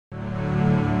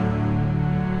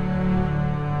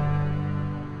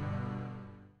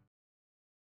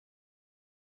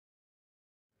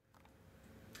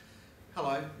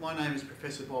Hello, my name is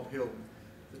Professor Bob Hill.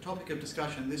 The topic of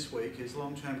discussion this week is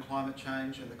long-term climate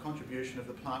change and the contribution of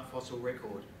the plant fossil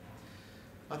record.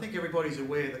 I think everybody's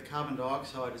aware that carbon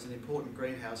dioxide is an important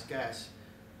greenhouse gas,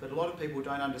 but a lot of people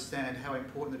don't understand how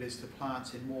important it is to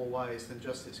plants in more ways than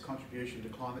just its contribution to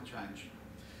climate change.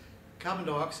 Carbon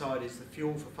dioxide is the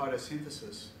fuel for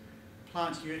photosynthesis.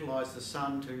 Plants utilise the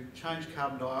sun to change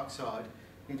carbon dioxide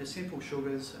into simple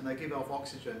sugars, and they give off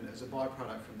oxygen as a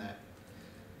byproduct from that.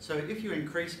 So if you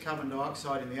increase carbon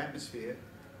dioxide in the atmosphere,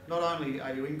 not only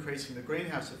are you increasing the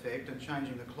greenhouse effect and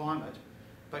changing the climate,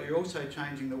 but you're also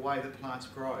changing the way that plants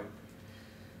grow.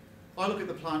 I look at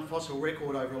the plant fossil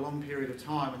record over a long period of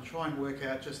time and try and work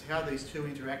out just how these two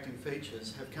interacting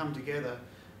features have come together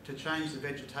to change the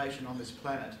vegetation on this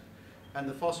planet. And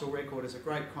the fossil record is a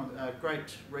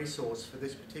great resource for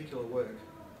this particular work.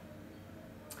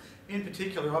 In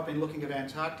particular, I've been looking at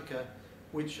Antarctica,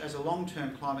 which as a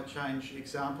long-term climate change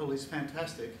example is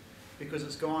fantastic because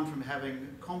it's gone from having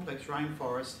complex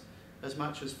rainforest as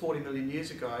much as 40 million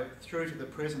years ago through to the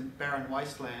present barren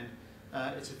wasteland.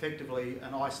 It's effectively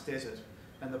an ice desert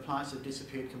and the plants have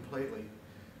disappeared completely.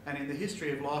 And in the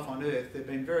history of life on Earth, there have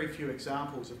been very few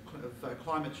examples of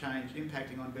climate change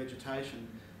impacting on vegetation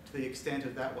to the extent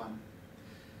of that one.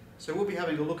 So we'll be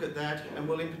having a look at that, and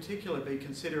we'll in particular be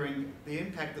considering the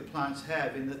impact that plants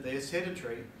have in that they're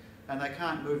sedentary and they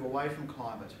can't move away from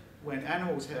climate. When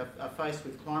animals are faced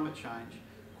with climate change,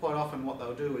 quite often what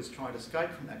they'll do is try to escape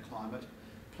from that climate.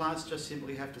 Plants just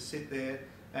simply have to sit there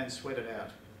and sweat it out.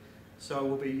 So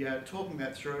we'll be talking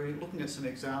that through, looking at some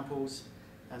examples,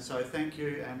 and so thank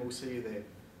you, and we'll see you there.